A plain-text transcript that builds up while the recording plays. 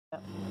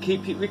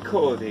Keep it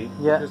recording,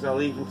 Yeah. because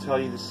I'll even tell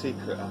you the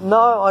secret after.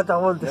 No, I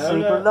don't want the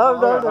secret.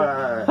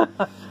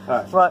 No.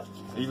 Right. Right.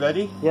 Are you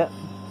ready? Yeah.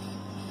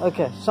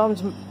 Okay,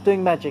 someone's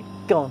doing magic.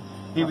 Go on.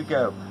 Here we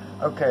go.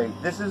 Okay,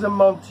 this is a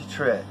Monty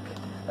trick.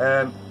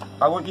 I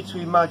want you to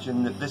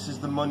imagine that this is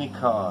the money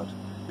card.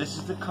 This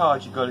is the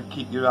card you've got to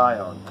keep your eye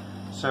on.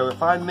 So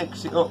if I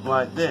mix it up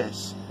like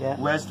this, Yeah.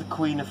 where's the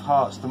Queen of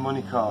Hearts, the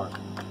money card?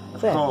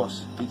 Of There.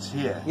 course, it's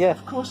here. Yeah.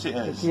 Of course it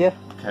is. Yeah.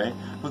 Okay,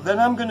 but then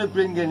I'm going to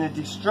bring in a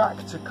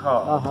distractor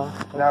card.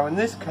 Now in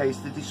this case,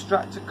 the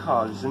distractor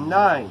card is a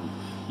 9.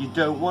 You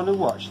don't want to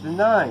watch the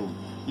 9.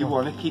 You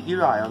want to keep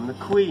your eye on the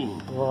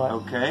Queen. Right.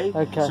 Okay?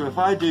 Okay. So if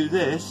I do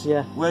this,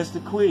 Yeah. where's the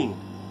Queen?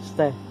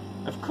 Stay.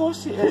 Of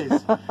course it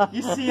is.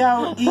 You see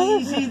how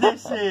easy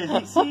this is?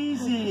 It's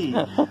easy.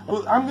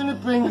 Well, I'm going to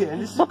bring in,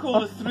 this is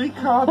called a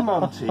 3-card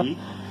Monty,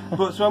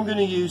 but so I'm going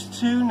to use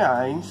 2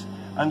 9s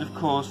and of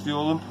course the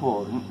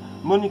all-important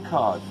money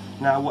card.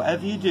 Now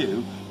whatever you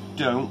do,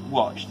 don't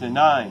watch the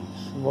 9s.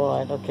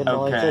 Right, okay,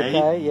 nice. Okay?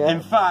 Okay, yeah.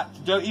 In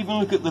fact, don't even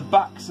look at the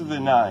backs of the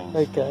 9s.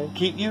 Okay.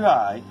 Keep your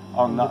eye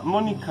on that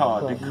money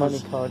card, Right, because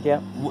money card, yeah.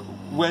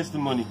 Where's the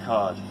money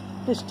card?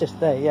 It's just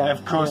there, yeah.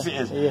 Of course yeah.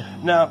 it is. Yeah.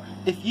 Now,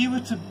 if you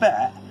were to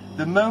bet,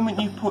 the moment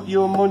you put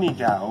your money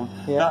down,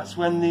 Yeah. that's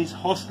when these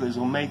hustlers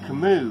will make a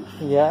move.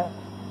 Yeah.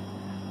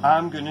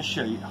 I'm going to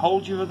show you.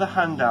 Hold your other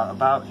hand out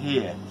about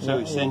here, so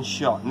Yeah, it's yeah. in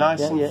shot, nice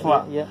Yeah, and yeah,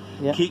 flat.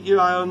 yeah. Keep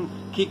your eye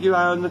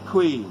on the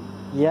Queen.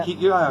 Yeah.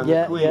 Keep your eye on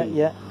the Queen.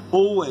 Yeah.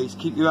 Always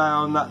keep your eye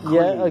on that Queen.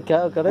 Yeah, okay,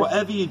 I got it.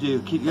 Whatever you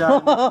do, keep your eye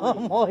on the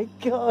Queen. Oh my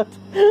God.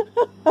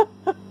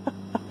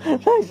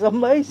 That's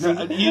amazing.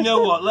 No, you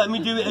know what? Let me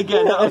do it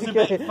again. That was a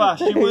bit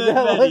fast. You weren't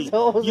That ready.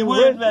 was You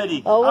weren't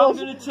ready. I I'm was.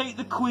 going to take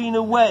the Queen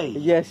away.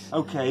 Yes.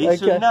 Okay,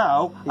 so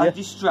now I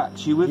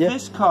distract you with Yeah.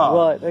 this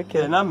card. Right, okay.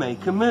 Then I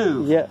make a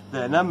move. Yeah.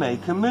 Then I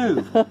make a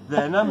move.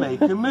 Then I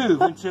make a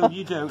move until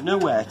you don't know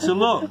where to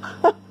look.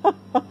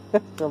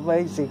 That's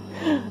amazing.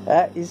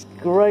 That is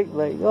great,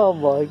 mate. Oh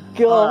my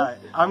God. Alright,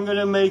 I'm going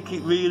to make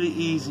it really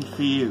easy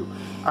for you.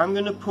 I'm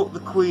going to put the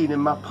Queen in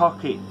my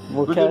pocket.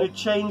 We're Okay. going to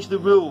change the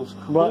rules.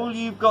 Right. All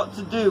you've got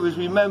to do is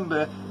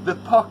remember the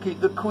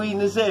pocket the Queen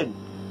is in.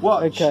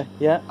 Watch. Okay,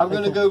 yeah. I'm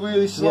going to go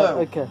really slow.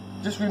 Yeah, okay.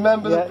 Just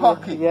remember the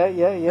pocket. Yeah.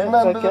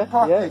 Remember okay. the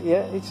pocket.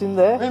 Yeah, it's in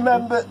there.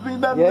 Remember.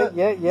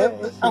 Yeah.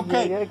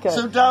 Okay. Yeah, okay.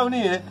 So down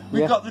here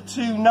we've Yeah. got the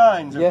 2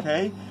 9s. Yeah.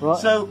 Okay. Right.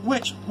 So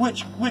which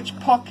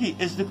pocket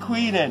is the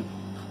Queen in?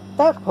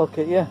 That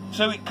pocket, yeah.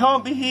 So it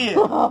can't be here.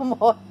 Oh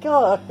my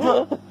God.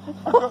 Look,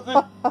 I've got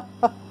the.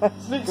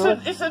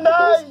 It's a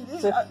 9.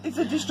 It's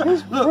a distraction.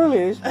 It's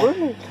brilliant.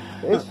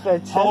 It's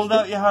fantastic. Hold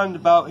out your hand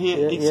about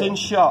here. Yeah, it's yeah. in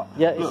shot.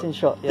 Yeah, it's Look, in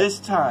shot. Yeah. This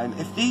time,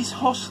 if these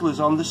hustlers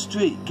on the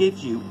street give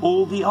you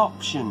all the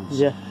options,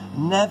 Yeah.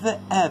 never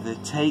ever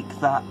take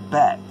that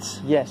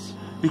bet. Yes.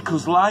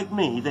 Because like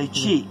me, they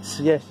cheat.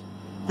 Yes.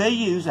 They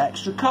use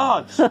extra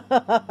cards.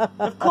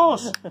 Of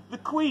course, the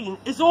Queen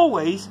is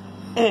always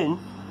in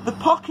the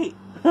pocket.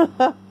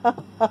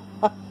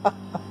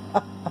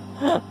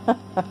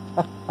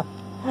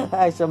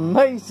 That's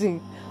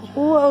amazing.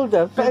 Well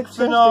done. Big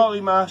Fantastic.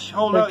 finale, Mash.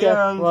 Hold out your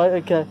hand. Right,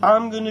 okay.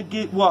 I'm gonna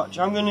watch.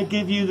 I'm gonna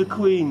give you the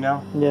Queen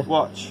now. Yeah.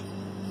 Watch.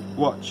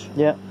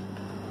 Yeah.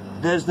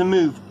 There's the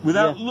move.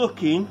 Without Yeah.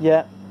 looking.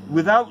 Yeah.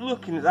 Without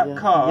looking at that Yeah.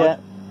 card. Yeah.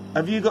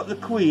 Have you got the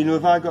Queen, or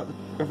have I got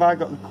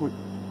the Queen?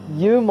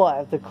 You might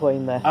have the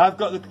Queen there. I've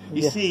got the.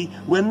 You Yeah. see,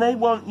 when they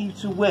want you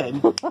to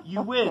win,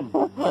 you win.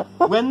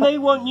 When they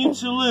want you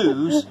to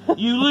lose,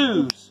 you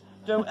lose.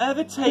 Don't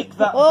ever take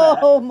that bet.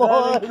 Oh my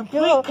They're in complete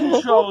God.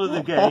 control of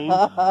the game.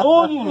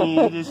 All you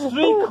need is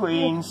 3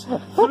 queens,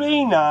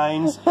 3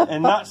 9s,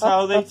 and that's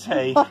how they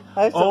take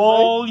That's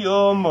all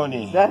your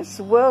money.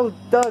 That's well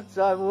done,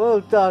 Simon. Well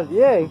done.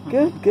 Yeah,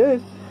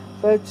 good.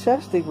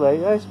 Fantastic, mate.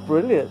 That's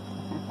brilliant.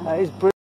 That is brilliant.